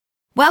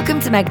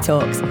Welcome to Meg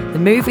Talks, the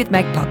Move with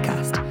Meg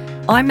podcast.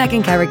 I'm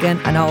Megan Kerrigan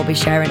and I will be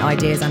sharing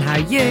ideas on how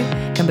you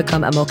can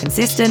become a more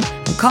consistent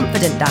and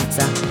confident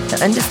dancer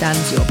that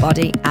understands your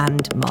body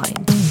and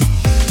mind.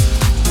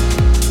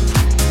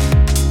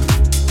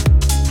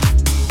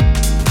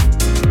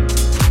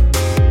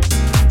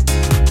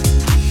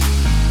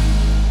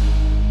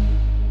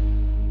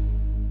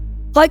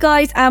 Hi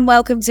guys, and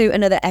welcome to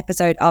another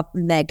episode of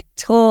Meg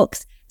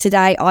Talks.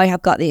 Today I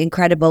have got the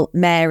incredible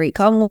Mary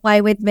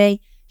Conway with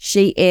me.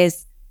 She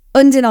is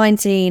under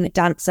 19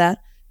 dancer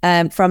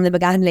from the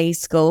McGanley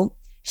School.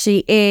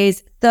 She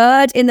is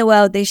third in the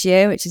world this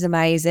year, which is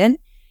amazing.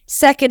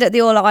 Second at the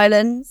All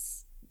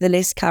Irelands. The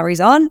list carries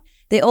on.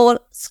 The All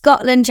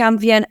Scotland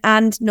champion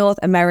and North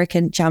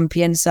American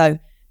champion. So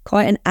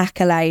quite an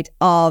accolade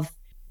of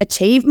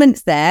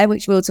achievements there,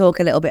 which we'll talk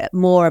a little bit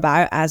more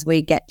about as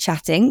we get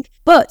chatting.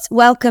 But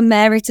welcome,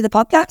 Mary, to the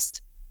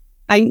podcast.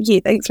 Thank you.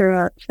 Thanks very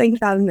much. Thanks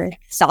for having me.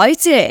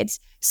 Excited.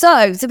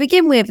 So to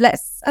begin with,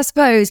 let's, I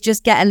suppose,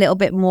 just get a little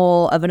bit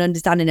more of an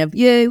understanding of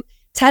you.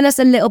 Tell us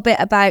a little bit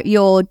about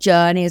your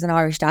journey as an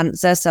Irish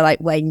dancer. So like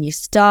when you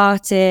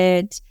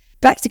started,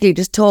 practically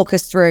just talk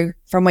us through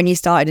from when you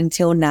started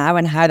until now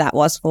and how that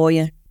was for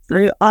you.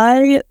 So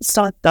I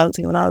started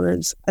dancing when I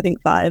was, I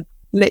think, 5,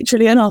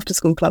 literally an after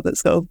school club at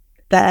school.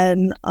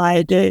 Then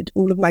I did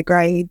all of my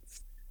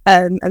grades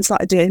and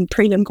started doing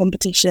prelim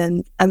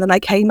competitions. And then I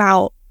came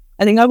out,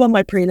 I think I won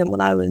my prelim when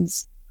I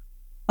was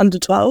under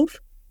 12.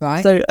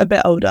 Right. So a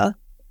bit older.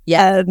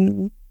 Yeah.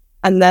 And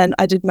then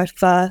I did my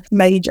first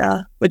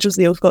major, which was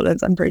the All Scotland,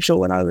 I'm pretty sure,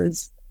 when I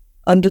was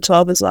under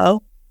 12 as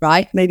well.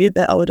 Right. Maybe a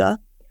bit older.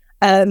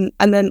 And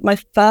then my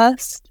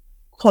first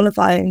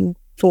qualifying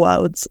for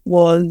Worlds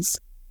was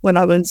when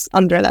I was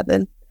under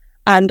 11.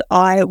 And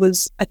I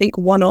was, I think,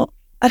 one off.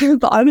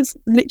 But I was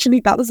literally,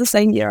 that was the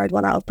same year I'd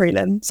won out of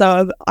prelim.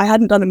 So I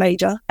hadn't done a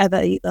major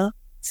ever either.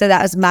 So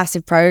that was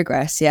massive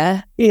progress,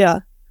 yeah? Yeah.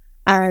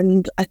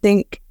 And I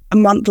think a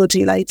month or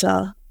two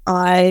later,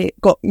 I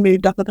got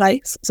moved up a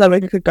place so I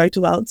could go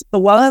to Worlds. But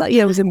Worlds that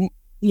year was in,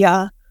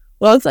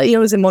 Worlds that year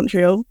was in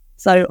Montreal.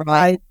 So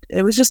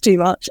it was just too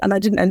much and I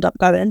didn't end up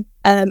going.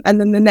 And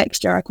then the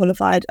next year I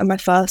qualified and my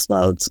first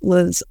Worlds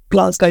was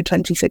Glasgow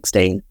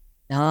 2016.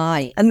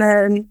 Nice. And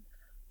then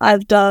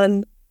I've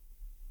done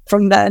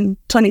from then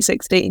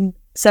 2016,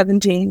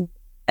 17,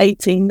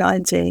 18,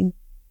 19,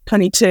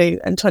 22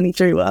 and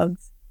 23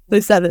 Worlds.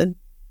 So 7.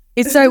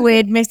 It's so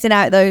weird missing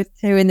out those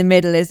 2 in the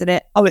middle, isn't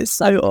it? Oh, it's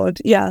so odd.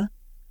 Yeah.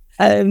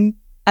 And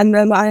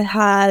then I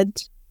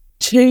had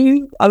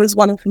 2, I was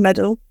one off a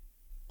medal.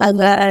 And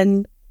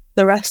then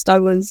the rest I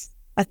was,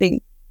 I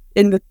think,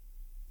 in the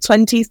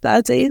 20s,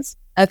 30s.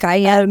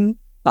 Okay, yeah.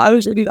 But I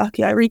was really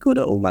lucky. I recalled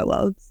at all my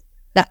Worlds.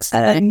 That's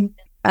But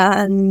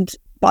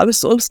I was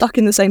sort of stuck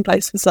in the same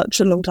place for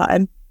such a long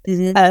time.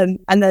 Mm-hmm.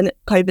 And then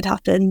COVID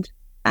happened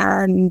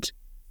and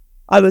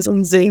I was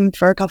on Zoom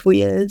for a couple of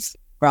years.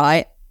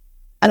 Right.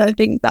 And I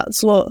think that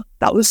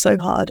was so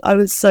hard. I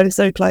was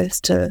so close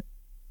to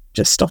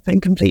just stopping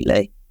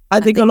completely. I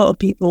think a lot of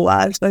people,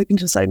 I've spoken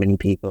to so many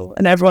people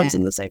and everyone's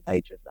on the same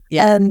page with that.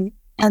 Yeah.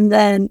 And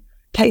then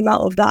came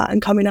out of that,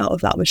 and coming out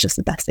of that was just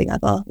the best thing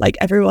ever. Like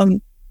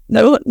everyone,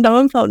 no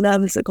one felt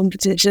nervous at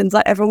competitions.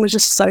 Like everyone was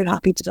just so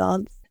happy to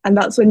dance. And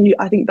that's when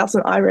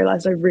I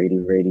realised I really,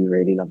 really,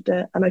 really loved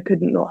it and I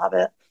couldn't not have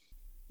it.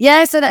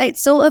 Yeah, so that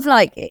it's sort of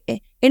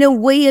like, in a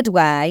weird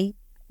way,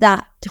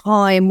 that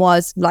time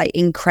was like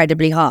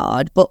incredibly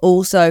hard, but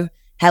also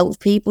helped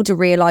people to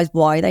realise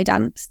why they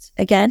danced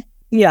again.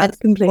 Yeah, and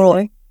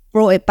completely.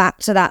 Brought it back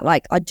to that,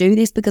 like, I do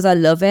this because I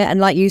love it.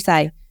 And like you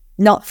say,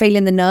 not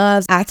feeling the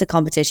nerves at a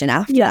competition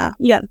after.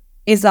 Yeah.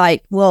 Is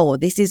like, whoa,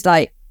 this is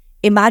like,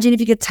 imagine if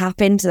you could tap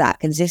into that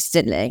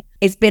consistently.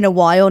 It's been a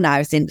while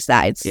now since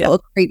that. It sort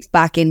of creeps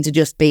back into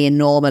just being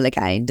normal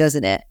again,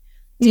 doesn't it?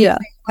 Do you feel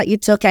like you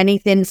took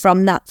anything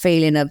from that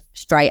feeling of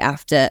straight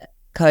after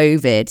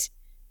COVID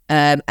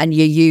and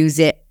you use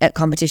it at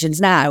competitions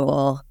now,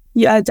 or?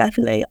 Yeah,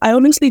 definitely. I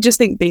honestly just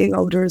think being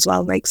older as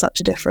well makes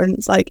such a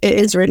difference. Like it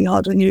is really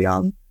hard when you're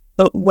young,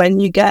 but when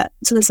you get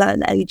to a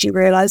certain age, you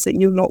realise that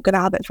you're not going to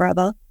have it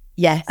forever.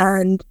 Yes.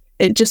 And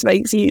it just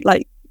makes you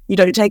like, you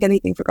don't take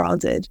anything for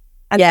granted.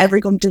 And every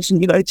competition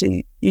you go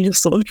to, you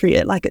just sort of treat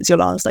it like it's your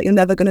last, like you're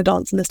never going to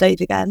dance on the stage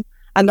again.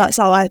 And that's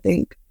how I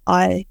think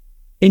I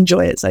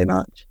enjoy it so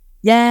much.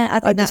 Yeah,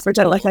 I just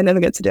pretend like I never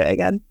get to do it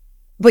again.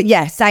 But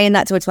yeah, saying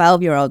that to a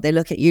 12-year-old, they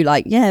look at you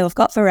like, yeah, I've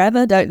got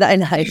forever, don't they?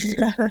 No.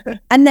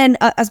 And then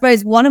I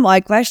suppose one of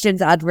my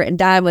questions I'd written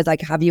down was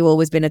like, have you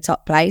always been a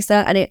top placer?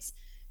 And it's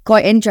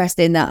quite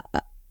interesting that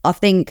I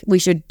think we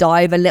should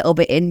dive a little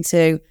bit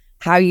into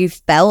how you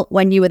felt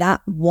when you were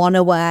that one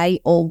away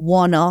or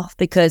one off,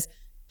 because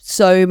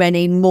so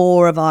many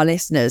more of our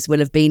listeners will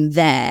have been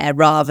there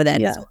rather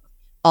than sort of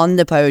on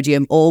the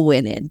podium or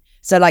winning.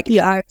 So like,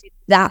 how did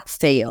that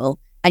feel?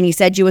 And you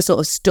said you were sort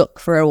of stuck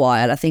for a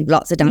while. I think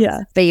lots of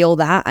dancers feel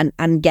that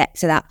and get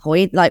to that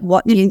point. Like,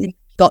 what do you think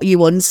got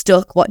you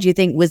unstuck? What do you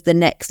think was the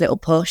next little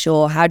push,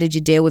 or how did you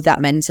deal with that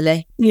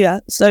mentally? Yeah,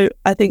 so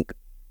I think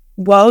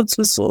Worlds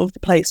was sort of the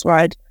place where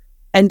I'd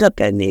end up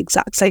getting the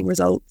exact same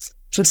results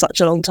for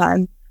such a long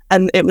time.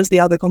 And it was the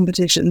other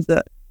competitions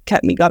that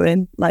kept me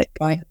going. Like,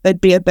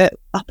 they'd be a bit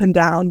up and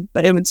down,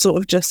 but it would sort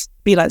of just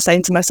be like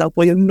saying to myself,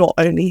 well, you're not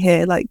only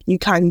here, like, you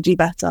can do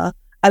better.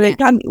 And it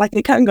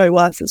can go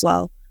worse as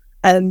well.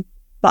 But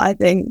I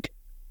think,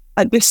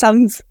 this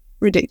sounds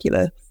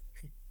ridiculous,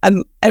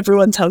 and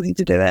everyone tells you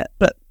to do it,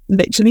 but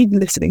literally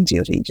listening to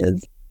your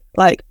teachers.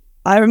 Like,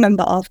 I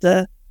remember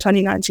after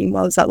 2019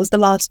 Worlds, that was the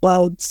last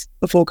Worlds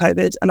before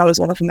COVID, and I was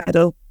one of a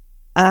medal.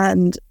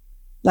 And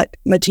like,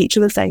 my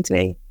teacher was saying to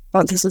me,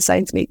 Francis was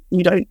saying to me,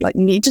 you don't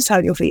need to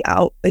turn your feet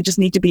out. They just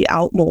need to be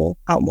out more.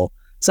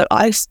 So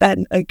I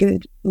spent a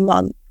good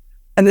month,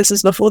 and this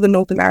was before the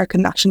North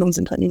American Nationals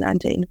in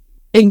 2019,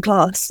 in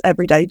class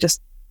every day,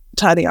 just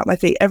turning out my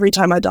feet. Every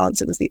time I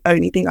danced, it was the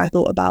only thing I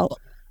thought about.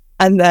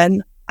 And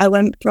then I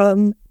went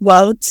from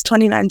Worlds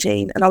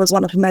 2019, and I was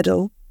one of a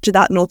medal, to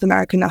that North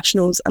American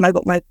Nationals, and I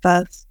got my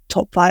first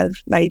top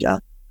 5 major,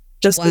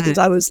 just because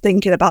I was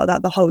thinking about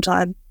that the whole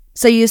time.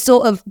 So you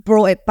sort of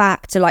brought it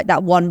back to like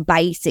that one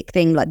basic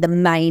thing, like the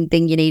main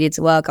thing you needed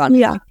to work on.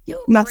 Yeah,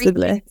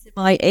 massively. In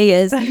my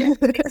ears.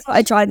 That's what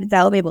I try to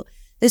tell people.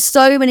 There's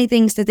so many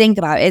things to think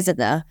about, isn't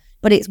there?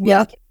 But it's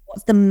working.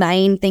 What's the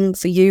main thing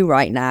for you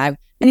right now?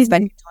 And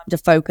spend time to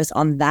focus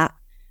on that.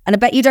 And I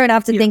bet you don't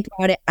have to think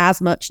about it as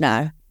much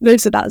now. No,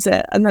 so that's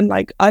it. And then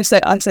like I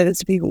say this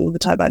to people all the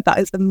time, like that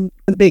is the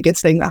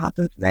biggest thing that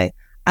happened for me.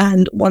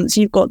 And once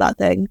you've got that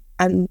thing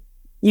and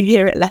you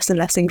hear it less and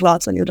less in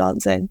class when you're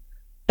dancing,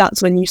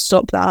 that's when you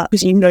stop that,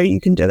 because you know you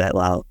can do it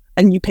well,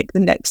 and you pick the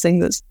next thing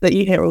that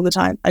you hear all the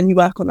time, and you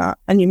work on that,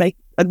 and you make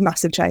a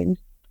massive change.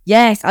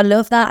 Yes, I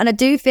love that. And I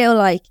do feel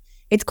like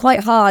it's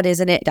quite hard,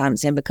 isn't it,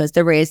 dancing, because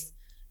there is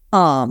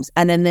arms,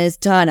 and then there's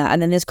turnout,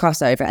 and then there's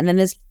crossover, and then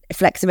there's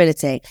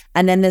flexibility,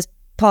 and then there's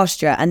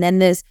posture, and then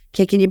there's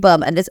kicking your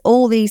bum, and there's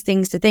all these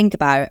things to think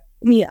about.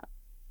 Yeah,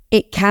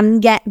 it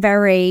can get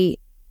very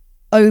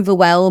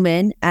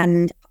overwhelming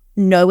and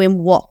knowing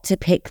what to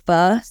pick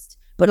first.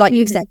 But like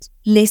you said,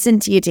 listen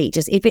to your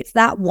teachers. If it's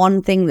that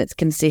one thing that's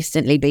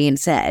consistently being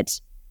said,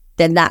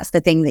 then that's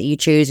the thing that you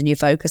choose and you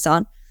focus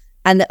on.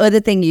 And the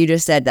other thing you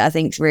just said that I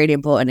think is really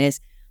important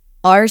is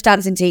Irish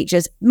dancing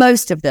teachers,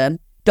 most of them,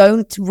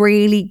 don't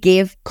really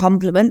give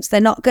compliments. They're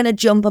not going to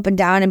jump up and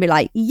down and be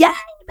like, yay,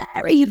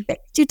 Mary, you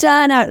fixed your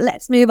turnout,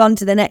 let's move on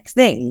to the next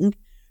thing.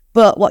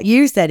 But what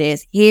you said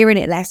is hearing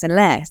it less and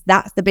less.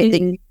 That's the bit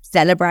that you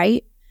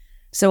celebrate.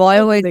 So I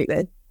always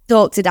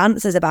talk to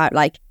dancers about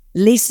like,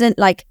 listen,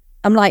 like,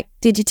 I'm like,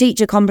 did your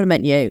teacher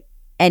compliment you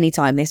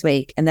anytime this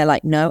week? And they're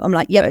like, no. I'm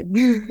like, yeah,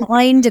 but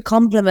find a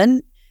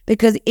compliment,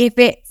 because if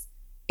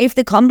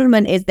the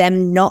compliment is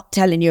them not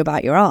telling you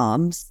about your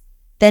arms,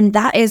 then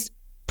that is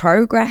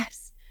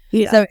progress.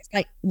 Yeah. So it's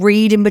like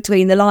reading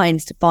between the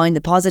lines to find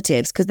the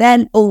positives, because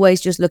they're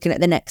always just looking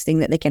at the next thing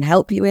that they can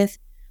help you with.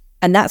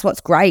 And that's what's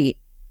great.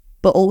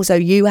 But also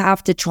you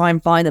have to try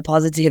and find the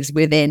positives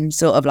within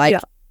sort of like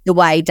the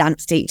way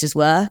dance teachers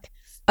work.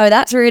 Oh,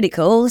 that's really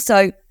cool.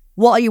 So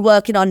what are you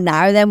working on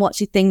now then?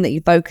 What's your thing that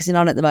you're focusing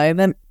on at the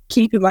moment?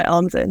 Keeping my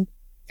arms in.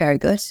 Very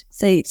good.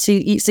 So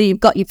you've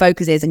got your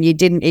focuses and you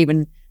didn't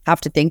even have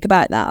to think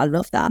about that. I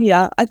love that.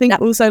 Yeah, I think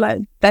also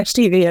like best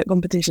TV at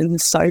competitions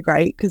is so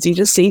great, because you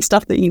just see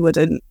stuff that you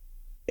wouldn't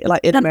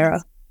like in a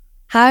mirror.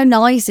 How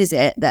nice is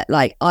it that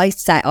like I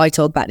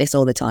talk about this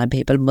all the time.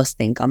 People must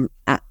think I'm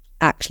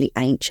actually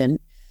ancient,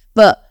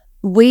 but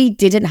we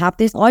didn't have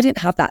this. I didn't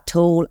have that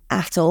tool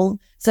at all.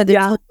 So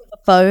the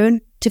phone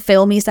to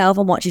film yourself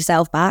and watch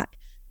yourself back,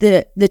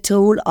 the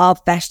tool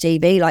of Best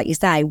TV, like you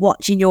say,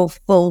 watching your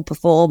full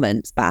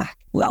performance back.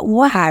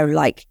 Wow,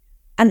 like,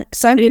 and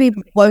so many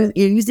people won't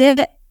use it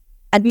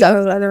and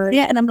don't.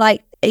 Yeah, and I'm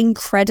like,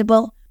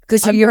 incredible,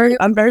 because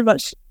I'm very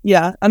much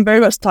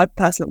the type of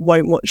person that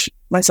won't watch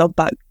myself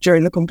back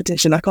during the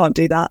competition. I can't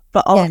do that,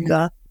 but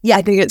after,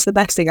 I think it's the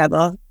best thing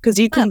ever, because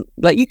you can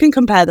you can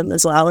compare them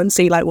as well and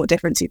see like what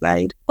difference you've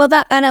made. Well,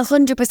 that, and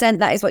 100%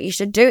 that is what you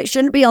should do. It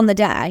shouldn't be on the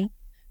day,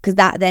 because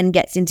that then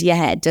gets into your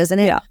head, doesn't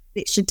it? Yeah.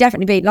 It should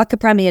definitely be like a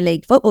Premier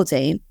League football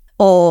team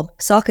or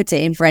soccer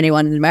team, for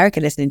anyone in America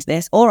listening to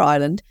this, or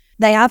Ireland.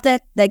 They have their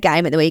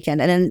game at the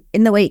weekend, and then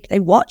in the week they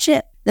watch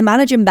it. The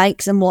manager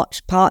makes them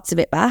watch parts of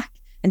it back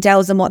and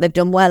tells them what they've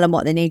done well and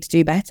what they need to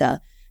do better.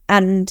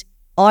 And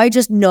I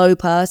just know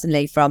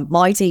personally from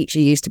my teacher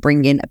used to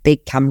bring in a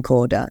big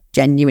camcorder,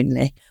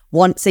 genuinely,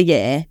 once a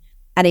year,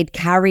 and he'd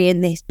carry in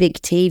this big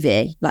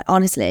TV. Like,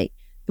 honestly,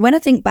 when I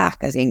think back,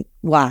 I think,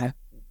 wow,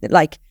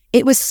 like,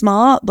 it was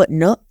smart, but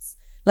nuts.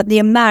 Like the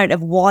amount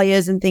of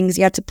wires and things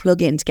you had to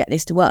plug in to get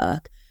this to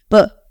work.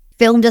 But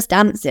filmed us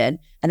dancing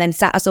and then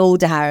sat us all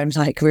down,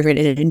 like we were in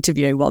an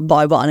interview one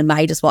by one, and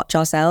made us watch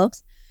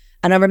ourselves.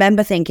 And I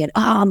remember thinking,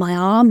 my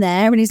arm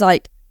there. And he's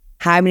like,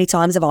 how many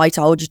times have I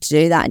told you to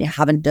do that and you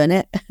haven't done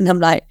it? And I'm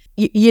like,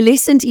 you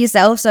listen to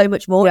yourself so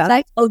much more. Yeah.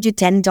 I told you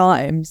 10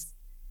 times,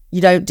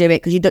 you don't do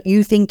it because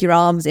you think your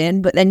arm's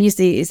in, but then you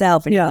see it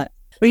yourself and you're like,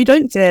 well, you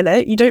don't feel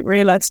it. You don't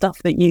realise stuff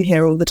that you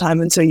hear all the time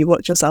until you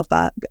watch yourself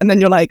back. And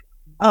then you're like,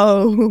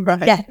 oh,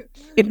 right. Yeah,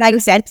 it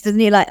makes sense, doesn't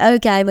it? You're like,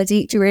 okay, my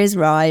teacher is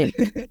right.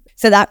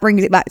 So that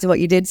brings it back to what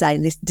you did say,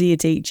 listen to your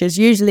teachers.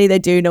 Usually they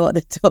do know what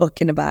they're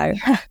talking about.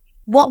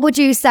 What would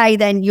you say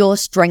then your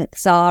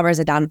strengths are as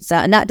a dancer?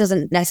 And that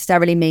doesn't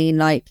necessarily mean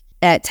like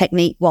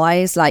technique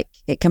wise, like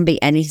it can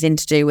be anything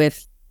to do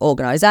with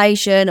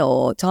organisation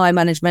or time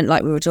management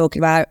like we were talking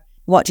about.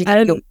 What do you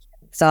think your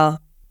strengths are?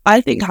 I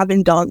think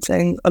having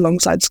dancing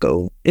alongside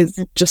school is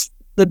just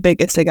the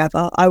biggest thing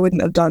ever. I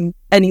wouldn't have done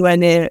anywhere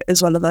near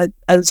as well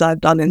as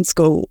I've done in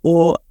school,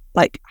 or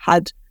like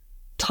had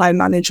time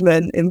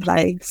management in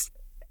place.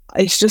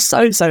 It's just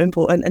so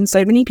important. And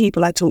so many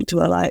people I talk to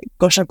are like,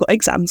 gosh, I've got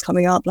exams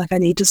coming up, like I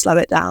need to slow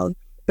it down.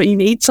 But you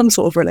need some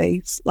sort of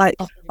release. Like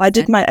 100%. I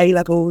did my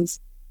A-levels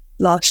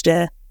last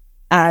year,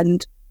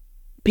 and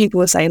people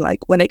were saying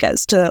like, when it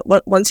gets to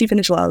once you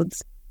finish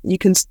Worlds, you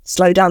can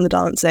slow down the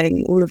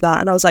dancing, all of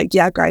that. And I was like,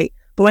 yeah, great.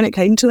 But when it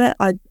came to it,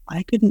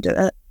 I couldn't do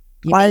it.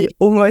 I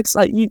almost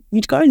like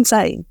you'd go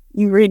insane.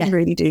 You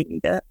really do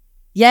need it.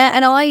 Yeah,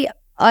 and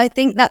I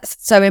think that's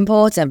so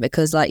important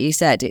because, like you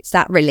said, it's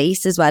that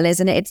release as well,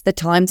 isn't it? It's the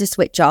time to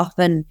switch off.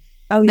 And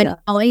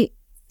I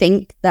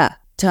think that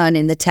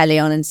turning the telly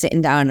on and sitting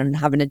down and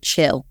having a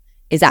chill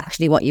is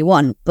actually what you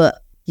want.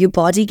 But your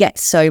body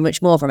gets so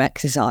much more from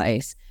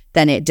exercise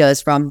than it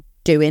does from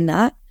doing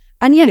that.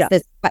 And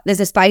yes, there's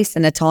a space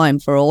and a time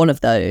for all of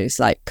those,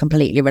 like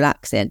completely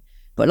relaxing.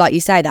 But like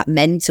you say, that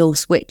mental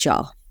switch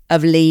off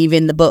of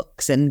leaving the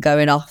books and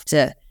going off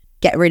to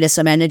get rid of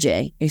some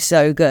energy is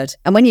so good.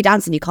 And when you're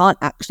dancing, you can't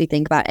actually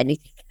think about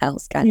anything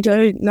else, can you?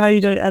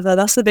 You don't ever.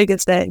 That's the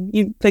biggest thing.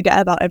 You forget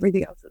about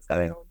everything else that's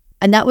going on.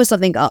 And that was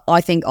something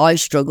I think I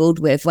struggled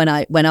with when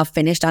I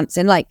finished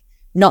dancing, like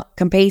not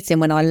competing.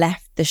 When I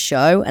left the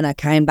show and I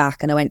came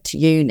back and I went to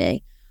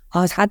uni,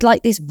 I had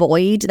like this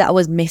void that I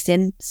was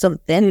missing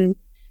something.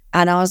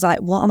 And I was like,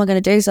 what am I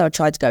going to do? So I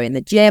tried to go in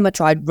the gym. I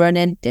tried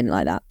running, didn't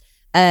like that.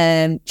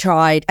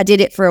 I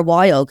did it for a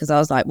while because I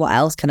was like, what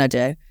else can I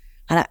do?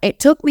 And it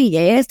took me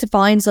years to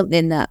find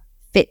something that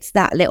fits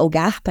that little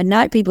gap. And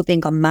now people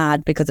think I'm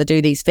mad because I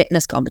do these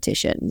fitness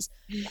competitions.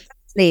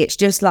 Actually, it's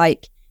just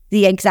like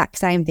the exact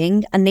same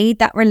thing. I need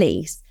that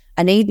release.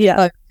 I need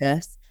the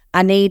focus.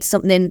 I need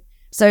something.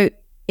 So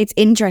it's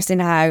interesting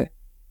how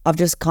I've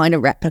just kind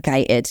of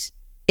replicated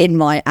in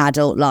my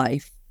adult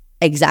life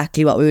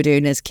exactly what we were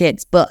doing as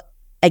kids. But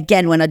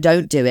again, when I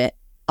don't do it,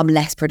 I'm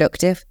less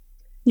productive.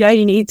 Yeah,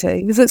 you need to,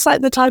 because it's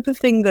like the type of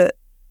thing that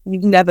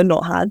you've never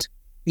not had.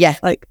 Yeah,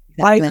 like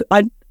exactly.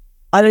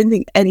 I don't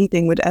think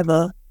anything would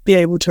ever be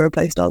able to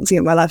replace dancing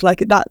in my life.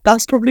 Like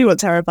that's probably what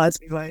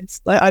terrifies me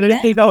most. Like I don't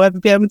think I'll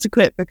ever be able to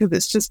quit because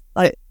it's just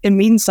like it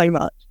means so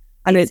much,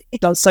 and it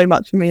does so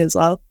much for me as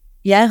well.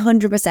 Yeah,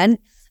 100%.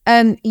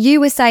 You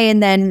were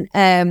saying then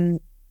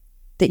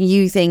that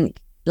you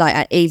think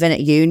like even at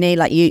uni,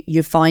 like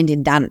you're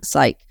finding dance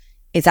like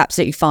it's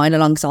absolutely fine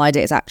alongside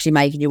it. It's actually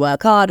making you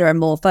work harder and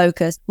more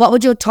focused. What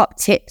would your top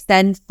tips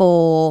then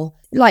for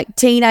like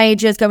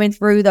teenagers going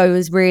through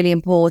those really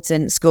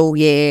important school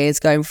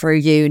years, going through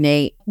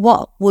uni?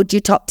 What would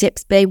your top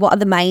tips be? What are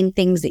the main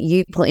things that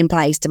you put in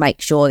place to make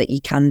sure that you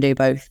can do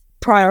both?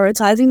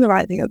 Prioritizing the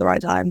right thing at the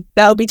right time.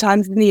 There'll be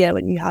times in the year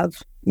when you have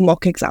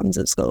mock exams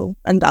at school,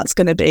 and that's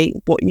going to be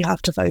what you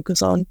have to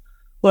focus on.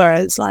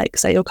 Whereas like,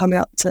 say you're coming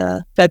up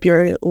to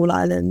February at All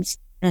Irelands,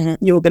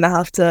 you're going to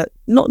have to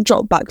not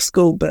drop back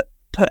school, but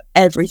put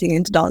everything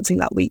into dancing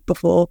that week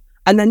before.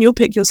 And then you'll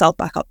pick yourself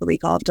back up the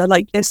week after.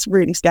 Like, it's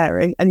really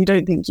scary and you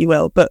don't think you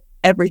will, but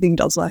everything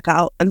does work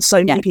out. And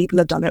so many people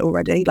have done it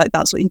already. Like,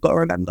 that's what you've got to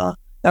remember.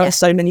 There are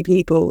so many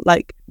people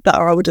like that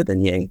are older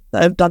than you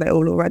that have done it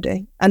all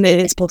already. And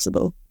it is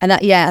possible. And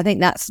I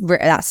think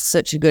that's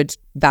such a good,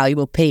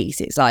 valuable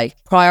piece. It's like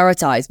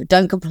prioritize, but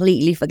don't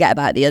completely forget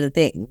about the other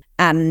thing.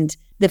 And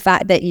the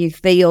fact that you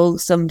feel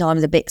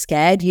sometimes a bit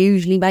scared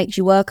usually makes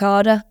you work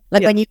harder.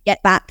 Like when you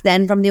get back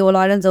then from the All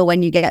Irelands, or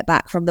when you get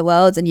back from the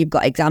Worlds and you've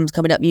got exams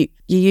coming up, you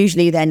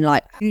usually then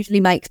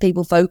usually makes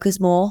people focus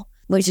more,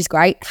 which is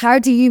great. How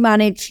do you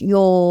manage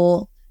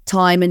your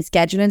time and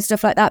schedule and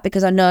stuff like that?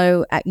 Because I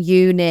know at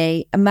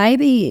uni and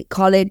maybe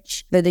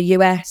college for the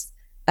US,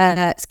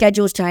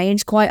 schedules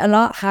change quite a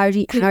lot. How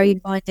are you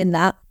finding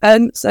that?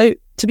 So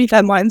to be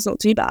fair, mine's not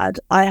too bad.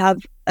 I have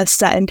a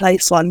set in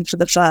place one for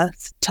the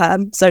first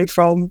term, so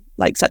from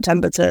like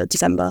September to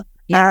December,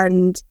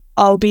 and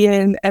I'll be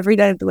in every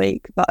day of the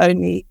week, but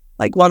only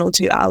like 1 or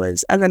 2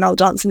 hours, and then I'll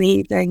dance in the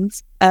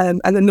evenings, and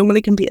then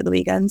normally compete at the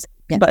weekends.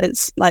 But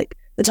it's like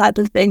the type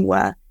of thing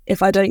where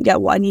if I don't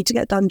get what I need to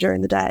get done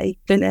during the day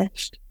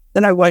finished,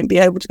 then I won't be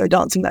able to go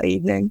dancing that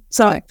evening.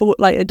 So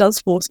it does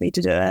force me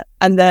to do it,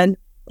 and then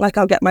like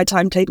I'll get my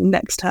timetable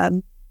next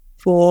term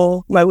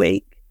for my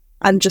week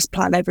and just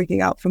plan everything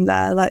out from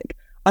there. Like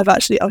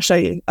I'll show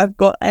you. I've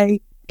got a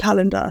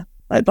calendar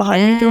like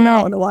behind me drawn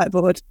out on a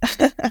whiteboard.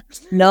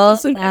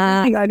 Love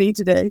everything I need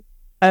to do.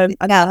 And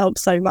that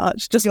helps so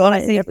much. Just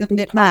honestly,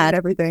 everything, mad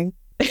everything.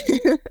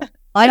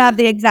 I have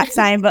the exact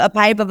same, but a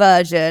paper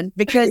version,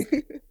 because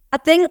I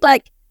think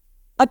like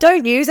I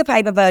don't use a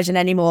paper version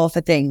anymore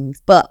for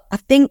things, but I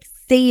think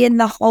seeing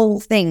the whole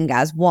thing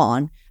as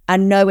one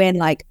and knowing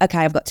like, okay,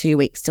 I've got 2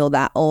 weeks till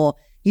that, or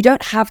you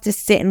don't have to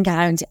sit and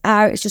count it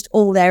out. It's just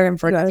all there in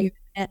front of you.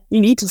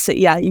 You need to see,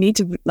 you need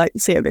to like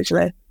see it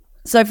visually.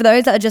 So for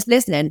those that are just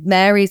listening,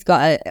 Mary's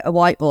got a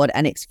whiteboard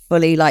and it's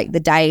fully like the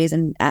days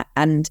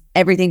and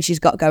everything she's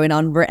got going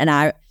on written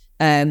out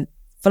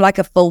for like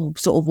a full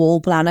sort of wall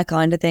planner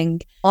kind of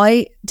thing.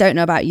 I don't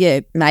know about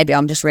you, maybe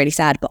I'm just really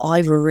sad, but I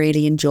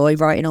really enjoy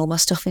writing all my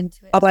stuff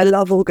into it. Oh, I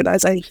love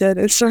organisation.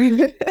 It's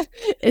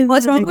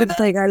What's wrong with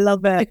thing. I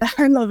love it.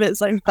 I love it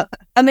so much.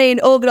 I mean,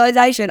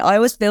 organisation, I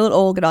always feel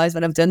organised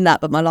when I've done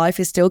that, but my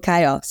life is still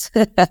chaos.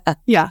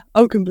 Yeah,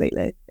 oh,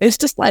 completely. It's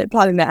just like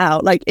planning it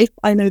out. Like if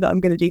I know that I'm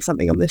going to do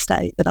something on this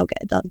day, then I'll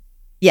get it done.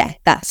 Yeah,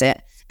 that's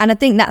it. And I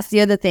think that's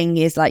the other thing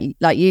is like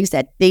you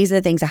said, these are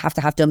the things I have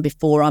to have done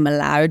before I'm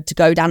allowed to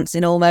go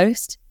dancing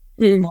almost.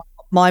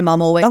 My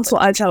mum always... That's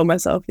what I tell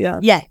myself, yeah.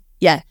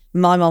 Yeah.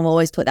 My mum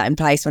always put that in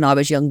place when I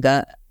was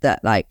younger,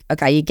 that like,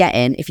 okay, you get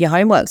in. If your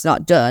homework's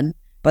not done,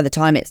 by the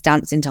time it's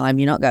dancing time,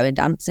 you're not going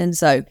dancing.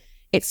 So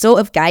it sort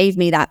of gave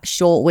me that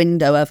short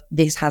window of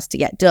this has to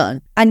get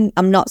done. And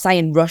I'm not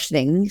saying rush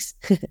things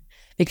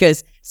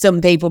because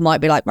some people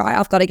might be like, right,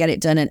 I've got to get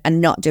it done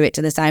and not do it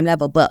to the same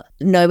level. But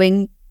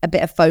knowing a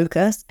bit of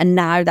focus, and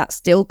now that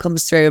still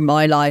comes through in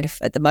my life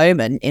at the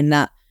moment, in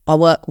that I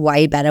work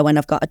way better when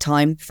I've got a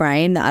time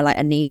frame that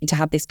I need to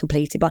have this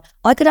completed. But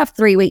I could have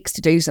 3 weeks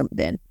to do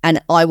something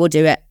and I will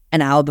do it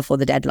an hour before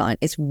the deadline.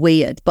 It's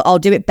weird, but I'll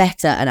do it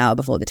better an hour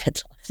before the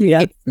deadline.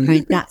 Yeah.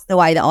 That's the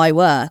way that I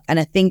work. And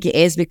I think it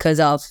is because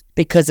of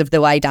the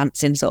way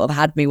dancing sort of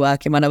had me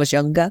working when I was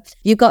younger.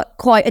 You've got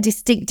quite a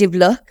distinctive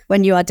look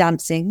when you are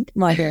dancing,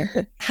 my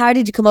dear. How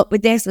did you come up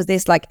with this? Was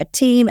this like a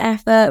team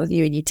effort with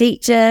you and your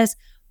teachers?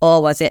 Or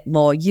was it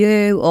more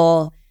you?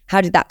 Or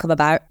how did that come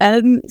about?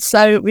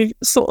 So we've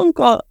sort of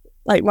got,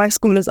 like my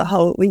school as a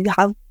whole, we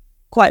have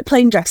quite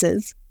plain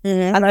dresses.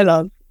 And I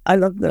love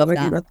them. I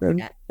really love them.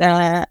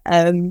 Yeah.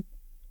 They're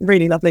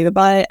really lovely. They're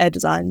by Air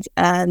Designs,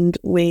 and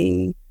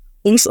we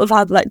all sort of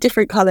have like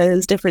different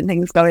colours, different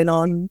things going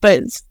on,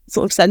 but it's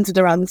sort of centred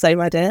around the same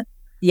idea.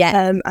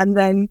 Yeah. And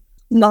then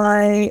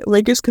my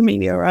wig is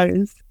Camellia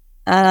Rose,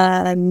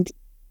 and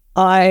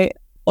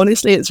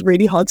honestly, it's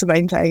really hard to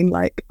maintain.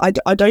 Like, I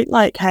don't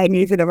like hair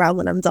moving around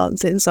when I'm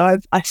dancing, so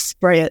I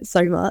spray it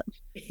so much.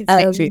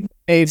 It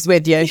moves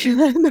with you.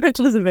 No, it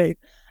doesn't move.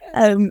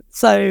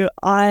 So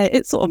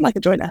it's sort of like a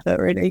joint effort,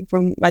 really,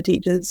 from my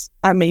teachers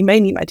and me,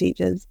 mainly my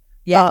teachers.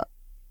 Yeah. But,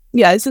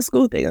 yeah, it's a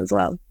school thing as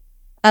well.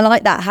 I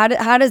like that.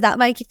 How does that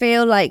make you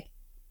feel, like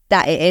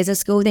that it is a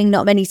school thing?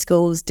 Not many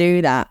schools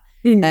do that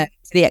to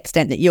the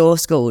extent that your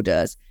school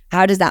does.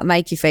 How does that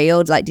make you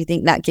feel? Like, do you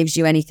think that gives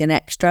you anything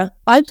extra?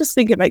 I just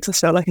think it makes us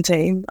feel like a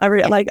team.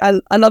 I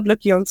love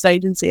looking on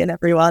stage and seeing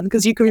everyone,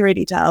 because you can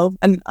really tell,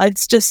 and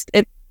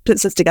it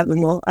puts us together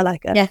more. I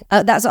like it. Yeah,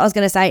 that's what I was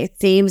going to say. It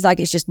seems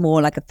like it's just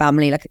more like a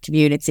family, like a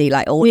community,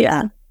 like all of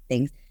that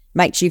things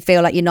makes you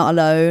feel like you're not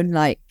alone.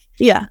 Like,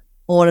 yeah,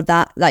 all of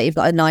that, like you've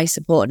got a nice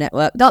support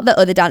network. Not that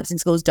other dancing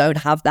schools don't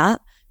have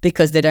that,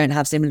 because they don't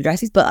have similar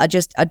dresses, but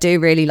I do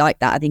really like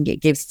that. I think it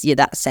gives you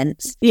that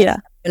sense, of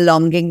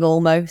belonging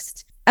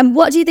almost. And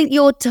what do you think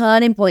your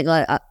turning point,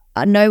 like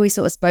I know we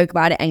sort of spoke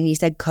about it and you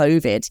said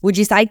COVID. Would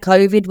you say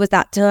COVID was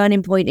that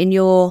turning point in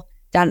your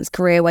dance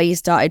career where you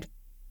started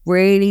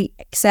really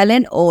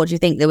excelling, or do you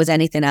think there was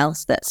anything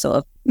else that sort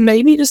of...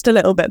 Maybe just a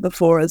little bit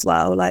before as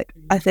well. Like,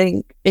 I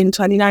think in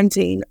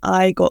 2019,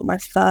 I got my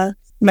first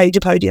major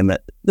podium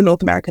at the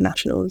North American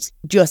Nationals.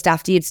 Just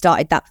after you'd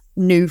started that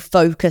new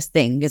focus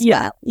thing as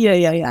well.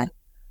 Yeah.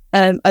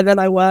 And then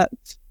I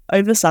worked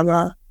over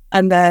summer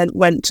and then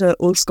went to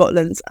All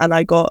Scotland's, and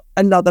I got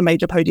another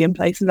major podium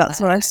place. And that's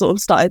when I sort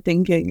of started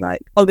thinking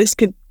like, oh, this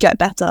could get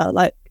better.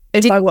 Like,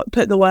 if I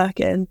put the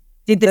work in.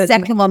 Did the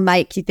second one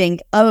make you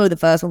think, oh, the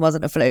first one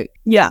wasn't a fluke?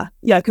 Yeah,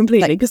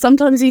 completely. Because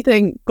sometimes you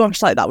think,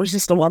 gosh, like that was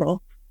just a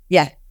one-off.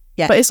 Yeah.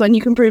 But it's when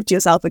you can prove to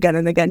yourself again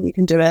and again you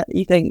can do it,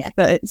 you think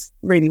that it's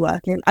really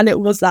working. And it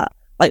was that,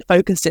 like,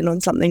 focused in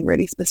on something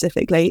really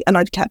specifically, and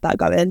I'd kept that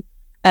going.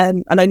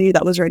 And I knew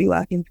that was really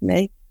working for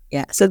me.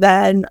 Yeah. So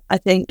then I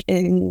think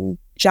in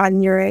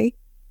January,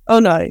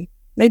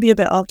 maybe a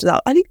bit after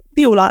that, I think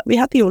we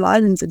had the All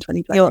Islands in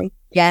 2020.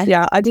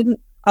 Yeah.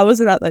 I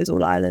wasn't at those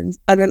All Islands.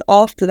 And then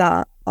after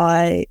that,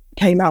 I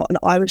came out and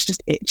I was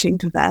just itching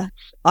to vesh.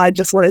 I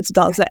just wanted to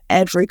dance at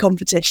every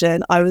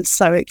competition. I was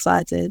so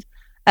excited.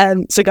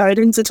 So going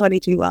into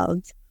 22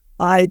 Worlds,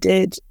 I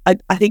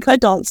think I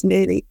danced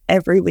nearly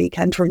every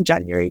weekend from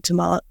January to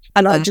March.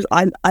 And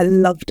I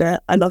loved it.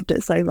 I loved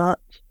it so much.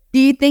 Do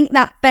you think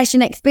that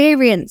fashion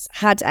experience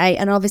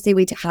and obviously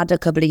we had a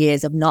couple of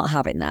years of not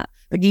having that,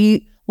 but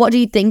what do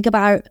you think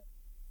about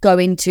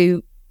going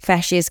to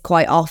feshes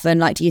quite often?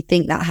 Like, do you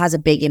think that has a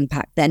big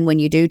impact then when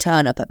you do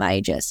turn up at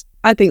majors?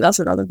 I think that's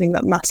another thing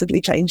that massively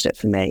changed it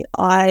for me.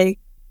 I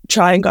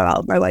try and go out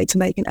of my way to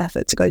make an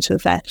effort to go to a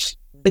fesh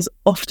as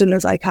often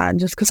as I can,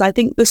 just because I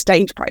think the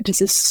stage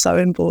practice is so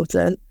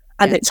important,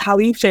 and it's how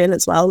you feel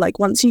as well. Like,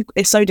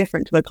 it's so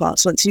different to a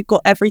class. Once you've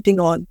got everything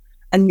on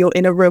and you're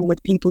in a room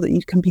with people that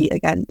you compete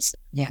against,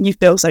 you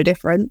feel so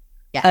different.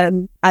 Yeah.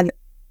 And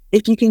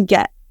if you can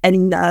get any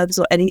nerves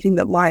or anything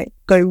that might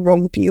go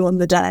wrong for you on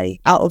the day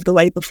out of the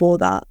way before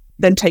that,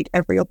 then take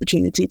every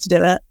opportunity to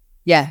do it.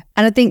 Yeah.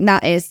 And I think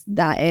that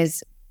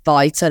is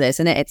vital,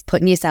 isn't it? It's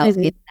putting yourself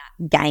in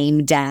that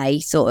game day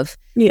sort of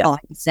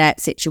mindset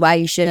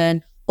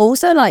situation.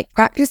 Also, like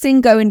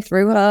practicing going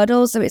through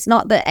hurdles. So it's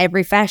not that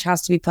every fesh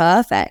has to be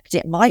perfect.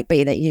 It might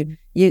be that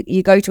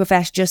you go to a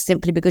fesh just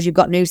simply because you've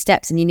got new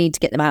steps and you need to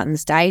get them out on the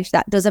stage.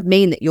 That doesn't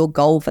mean that your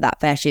goal for that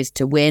fesh is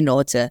to win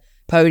or to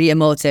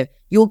podium or to,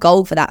 your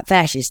goal for that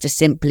fesh is to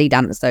simply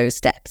dance those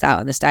steps out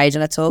on the stage.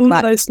 And I talk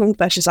about those small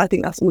feshes. I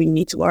think that's all you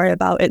need to worry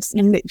about. It's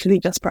literally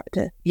just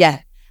practice.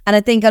 Yeah. And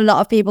I think a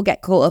lot of people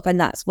get caught up, and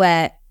that's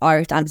where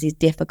Irish dance is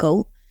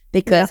difficult,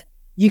 because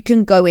you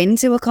can go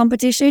into a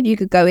competition, you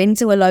could go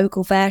into a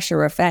local fesh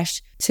or a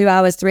fesh 2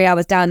 hours, 3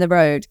 hours down the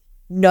road,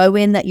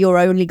 knowing that you're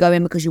only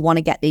going because you want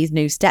to get these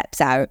new steps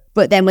out.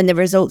 But then when the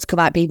results come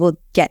out, people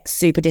get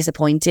super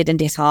disappointed and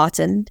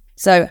disheartened.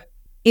 So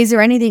is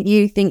there anything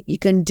you think you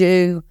can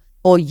do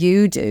or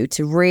you do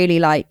to really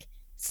like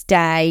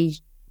stay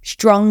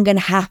strong and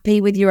happy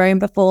with your own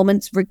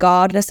performance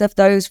regardless of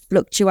those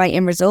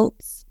fluctuating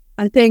results?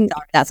 I think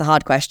that's a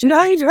hard question.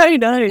 No,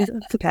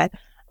 that's okay.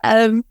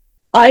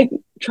 I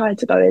try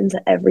to go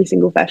into every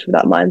single fesh with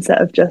that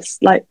mindset of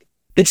just like,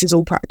 this is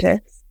all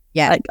practice.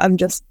 Yeah. Like I'm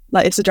just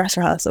like, it's a dress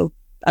rehearsal.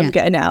 I'm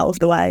getting it out of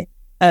the way.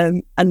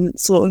 And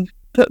sort of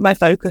put my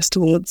focus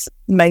towards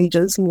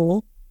majors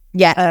more.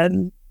 Yeah.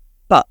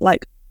 But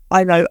like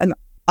I know, and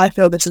I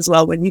feel this as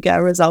well, when you get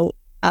a result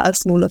at a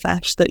smaller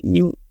fesh that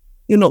you're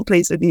not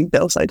pleased with, you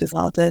feel so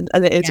disheartened,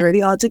 and it is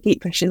really hard to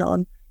keep pushing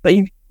on. But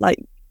you've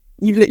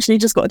literally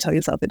just got to tell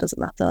yourself it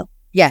doesn't matter.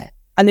 Yeah.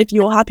 And if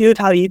you're happy with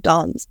how you've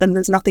danced, then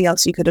there's nothing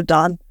else you could have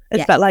done.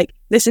 It's about like,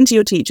 listen to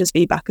your teacher's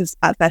feedback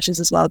at feshes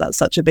as well. That's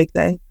such a big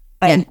thing.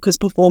 Because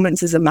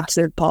performance is a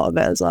massive part of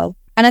it as well.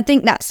 And I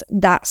think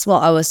that's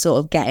what I was sort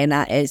of getting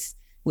at is,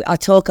 I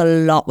talk a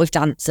lot with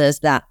dancers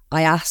that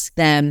I ask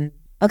them,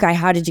 okay,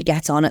 how did you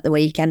get on at the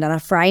weekend? And I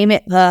frame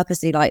it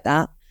purposely like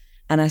that.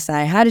 And I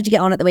say, how did you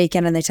get on at the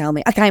weekend? And they tell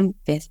me, I came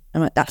fifth.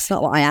 I'm like, that's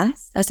not what I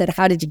asked. I said,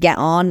 how did you get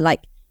on?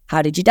 Like,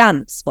 how did you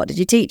dance? What did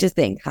your teachers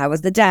think? How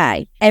was the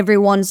day?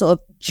 Everyone sort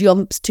of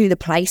jumps to the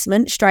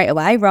placement straight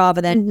away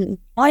rather than,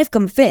 I've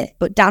come fifth,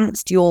 but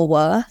danced your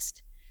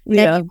worst.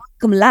 Yeah. Then you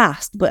come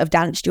last, but have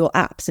danced your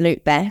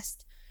absolute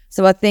best.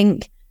 So I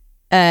think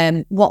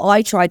what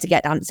I try to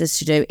get dancers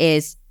to do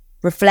is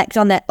reflect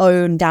on their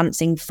own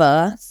dancing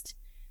first,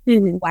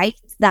 wait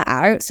that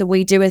out. So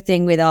we do a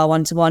thing with our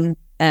one-to-one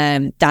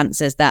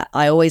dancers that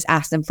I always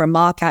ask them for a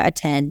mark out of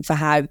 10 for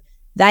how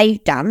they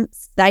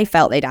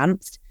felt they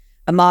danced,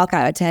 a mark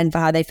out of 10 for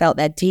how they felt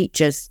their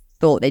teachers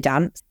thought they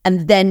danced,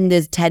 and then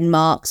there's 10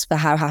 marks for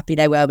how happy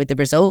they were with the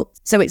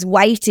results. So it's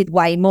weighted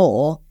way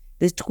more.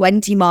 There's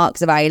 20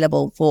 marks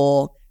available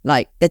for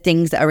like the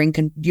things that are in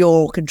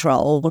your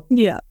control.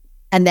 Yeah.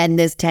 And then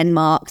there's 10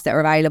 marks that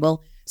are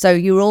available. So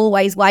you're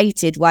always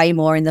weighted way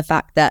more in the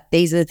fact that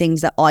these are the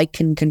things that I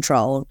can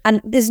control. And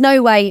there's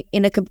no way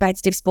in a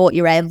competitive sport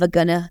you're ever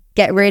going to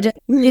get rid of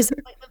this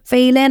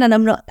feeling. And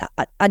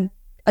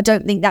I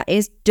don't think that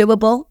is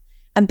doable.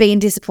 And being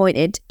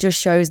disappointed just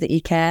shows that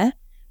you care.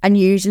 And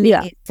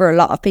usually for a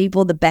lot of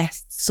people, the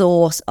best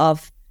source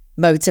of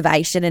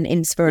motivation and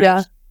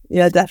inspiration.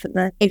 Yeah,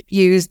 definitely. If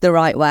used the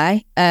right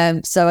way.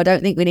 So I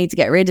don't think we need to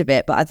get rid of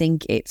it, but I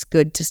think it's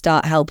good to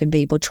start helping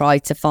people try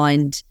to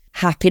find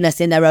happiness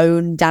in their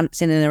own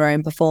dancing and their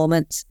own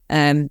performance.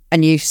 And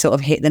you sort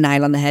of hit the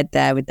nail on the head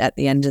there at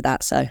the end of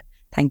that. So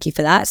thank you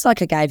for that. It's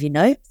like I gave you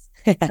notes.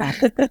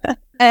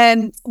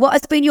 What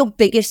has been your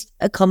biggest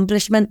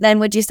accomplishment then,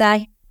 would you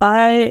say?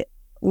 I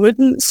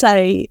wouldn't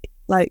say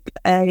like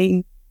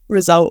a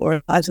result or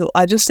a title.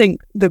 I just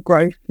think the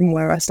growth from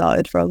where I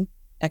started from.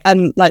 Okay.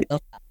 And like,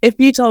 if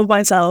you told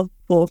myself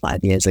 4 or 5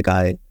 years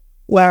ago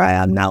where I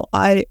am now,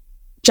 I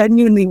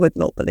genuinely would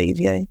not believe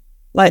you.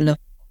 Like,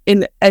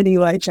 in any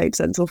way, shape,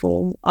 sense or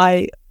form.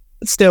 I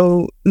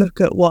still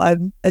look at what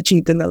I've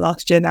achieved in the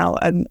last year now,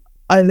 and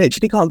I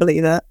literally can't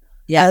believe it.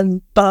 Yeah.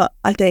 But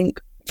I think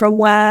from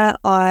where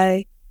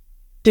I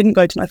didn't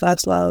go to my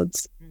first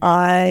Worlds,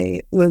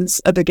 I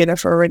was a beginner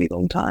for a really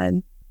long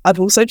time.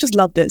 I've also just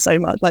loved it so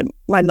much. Like,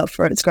 my love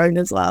for it's grown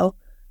as well.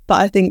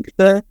 But I think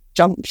the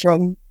jump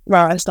from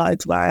where I started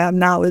to where I am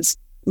now is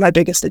my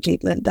biggest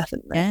achievement,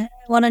 definitely. Yeah,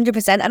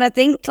 100%. And I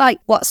think like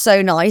what's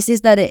so nice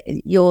is that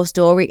your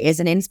story is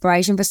an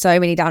inspiration for so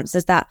many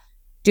dancers that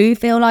do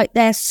feel like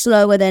they're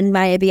slower than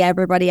maybe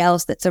everybody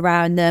else that's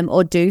around them,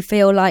 or do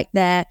feel like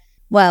they're,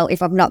 well,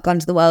 if I've not gone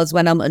to the Worlds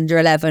when I'm under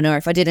 11, or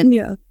if I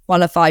didn't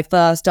qualify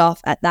first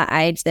off at that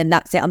age, then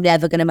that's it, I'm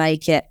never going to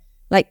make it.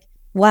 Like,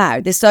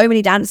 wow, there's so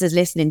many dancers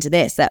listening to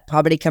this that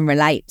probably can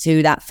relate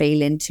to that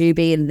feeling, to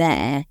being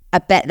there. I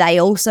bet they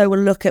also will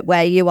look at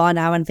where you are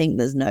now and think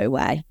there's no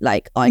way.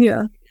 Like,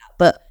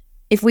 but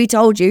if we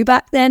told you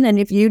back then, and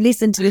if you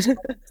listened to this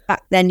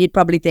back then, you'd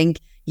probably think,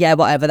 yeah,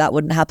 whatever, that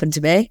wouldn't happen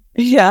to me.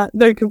 Yeah,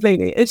 no,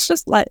 completely. It's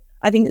just like,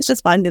 I think it's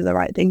just finding the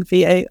right thing for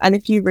you. And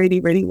if you really,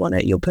 really want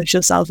it, you'll push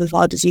yourself as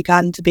hard as you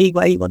can to be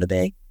where you want to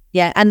be.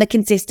 Yeah, and the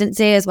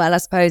consistency as well, I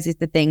suppose, is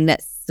the thing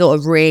that's sort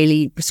of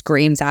really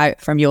screams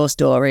out from your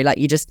story? Like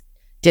you just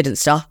didn't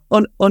stop.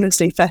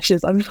 Honestly,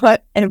 feshes, I'm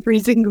like every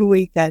single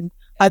weekend.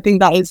 I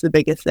think that is the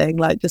biggest thing,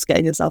 like just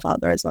getting yourself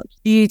out there as much.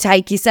 Do you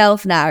take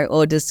yourself now,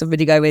 or does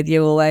somebody go with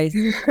you always?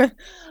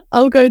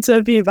 I'll go to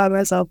a few by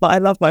myself, but I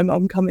love my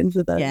mum coming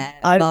to them. Yeah,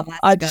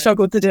 I'd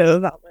struggle to do it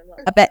without my mum.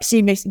 I bet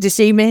does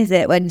she miss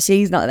it when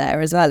she's not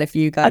there as well, if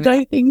you go? I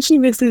don't think she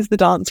misses the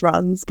dance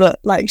runs, but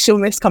like she'll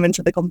miss coming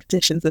to the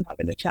competitions and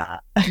having a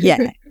chat.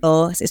 Yeah, of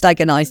course. It's like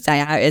a nice day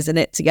out, isn't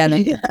it, together?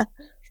 Yeah.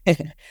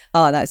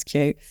 Oh, that's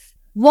cute.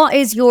 What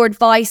is your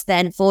advice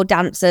then for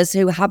dancers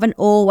who haven't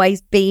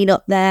always been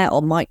up there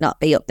or might not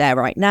be up there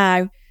right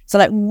now? So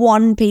like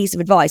one piece of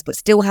advice, but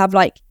still have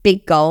like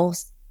big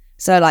goals.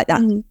 So like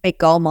that big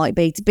goal might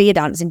be to be a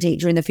dancing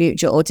teacher in the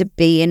future, or to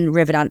be in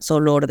Riverdance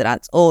or Lord of the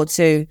Dance, or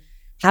to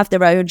have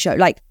their own show.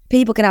 Like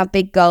people can have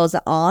big goals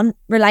that aren't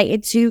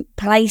related to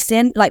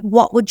placing. Like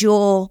what would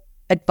your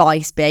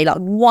advice be? Like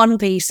one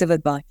piece of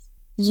advice.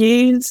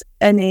 Use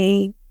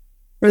any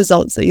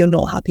results that you're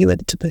not happy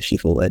with to push you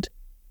forward.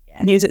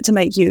 Yeah. Use it to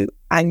make you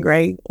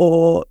angry,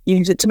 or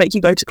use it to make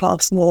you go to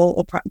class more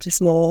or practice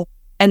more,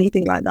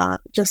 anything like that.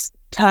 Just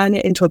turn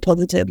it into a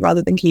positive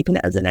rather than keeping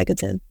it as a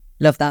negative.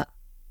 Love that.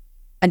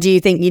 And do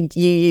you think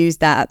you use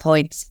that at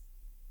points?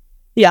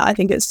 Yeah, I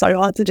think it's so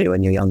hard to do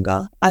when you're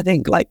younger. I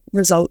think like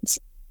results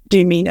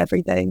do mean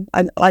everything.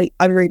 I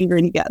really,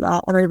 really get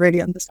that, and I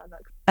really understand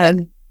that.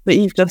 But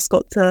you've just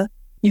got to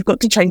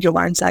change your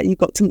mindset. You've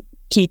got to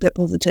keep it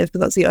positive, because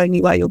that's the only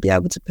way you'll be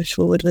able to push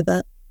forward with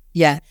it.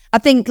 Yeah, I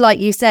think like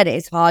you said,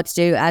 it's hard to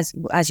do as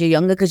you're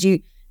younger, because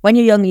when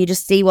you're younger, you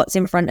just see what's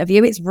in front of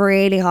you. It's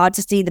really hard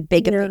to see the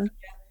bigger picture.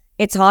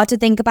 It's hard to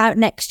think about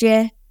next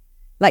year.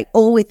 Like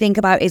all we think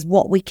about is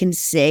what we can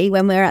see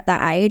when we're at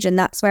that age, and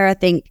that's where I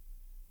think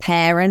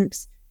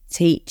parents,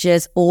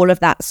 teachers, all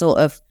of that sort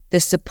of the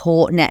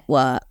support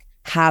network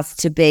has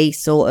to be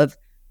sort of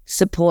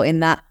supporting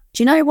that.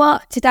 Do you know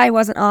what? Today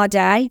wasn't our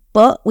day,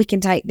 but we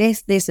can take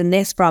this, and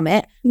this from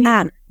it.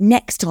 And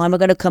next time we're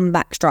going to come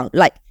back strong.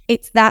 Like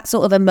it's that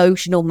sort of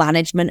emotional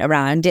management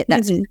around it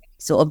that's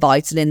sort of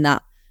vital in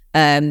that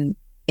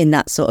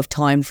sort of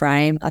time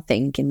frame, I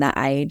think, in that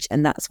age.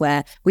 And that's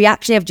where we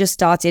actually have just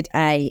started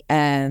a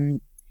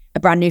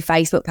brand new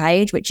Facebook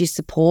page, which is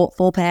support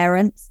for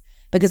parents,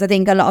 because I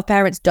think a lot of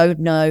parents don't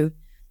know,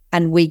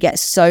 and we get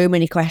so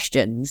many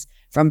questions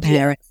from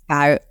parents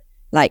about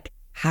like,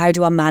 how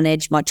do I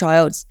manage my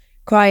child's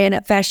crying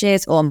at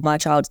feshes, or my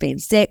child's being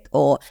sick,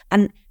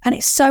 and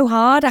it's so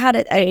hard. I had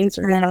a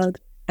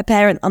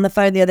parent on the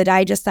phone the other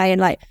day just saying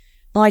like,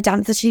 my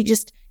dancer, she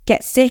just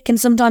gets sick, and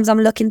sometimes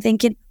I'm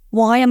thinking,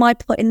 why am I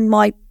putting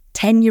my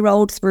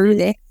 10-year-old through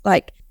this?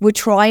 Like, we're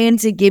trying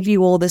to give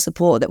you all the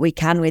support that we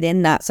can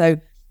within that. So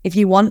if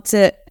you want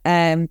to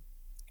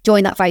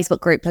join that Facebook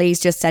group, please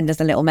just send us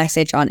a little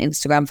message on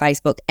Instagram,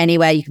 Facebook,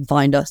 anywhere you can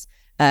find us,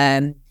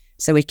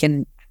 so we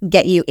can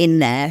get you in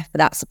there for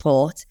that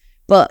support.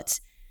 But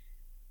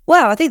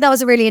wow, I think that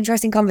was a really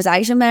interesting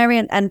conversation, Mary,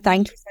 and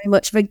thank you so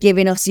much for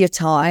giving us your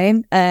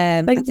time.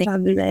 Thanks for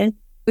having me.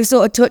 We've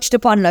sort of touched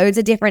upon loads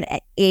of different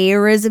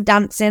eras of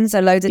dancing, so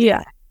loads of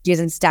stages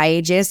and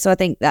stages. So I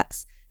think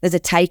there's a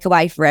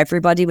takeaway for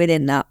everybody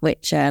within that,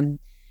 which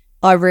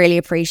I really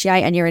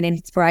appreciate, and you're an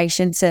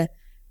inspiration to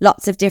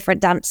lots of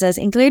different dancers,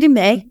 including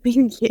me.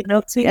 Thank you. I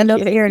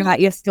love hearing about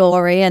your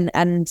story,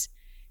 and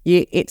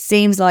you. It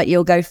seems like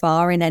you'll go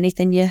far in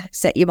anything you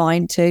set your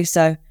mind to.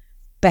 So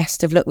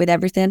best of luck with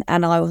everything,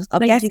 and I'll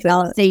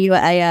see you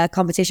at a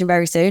competition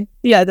very soon.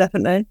 Yeah,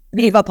 definitely.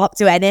 If I pop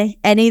to any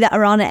that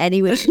are on at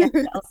any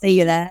weekend, I'll see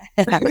you there.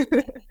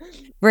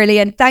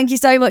 Brilliant. Thank you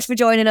so much for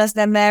joining us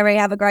then, Mary.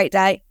 Have a great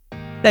day.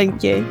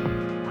 Thank you.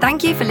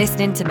 Thank you for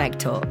listening to Meg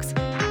Talks.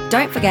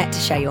 Don't forget to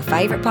share your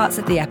favourite parts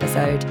of the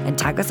episode and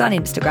tag us on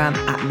Instagram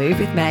at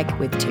MoveWithMeg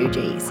with 2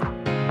 Gs.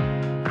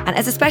 And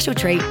as a special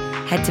treat,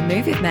 head to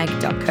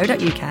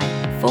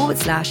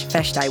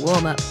movewithmeg.co.uk/Fesh Day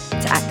Warmup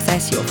to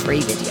access your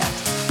free video.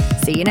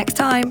 See you next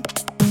time.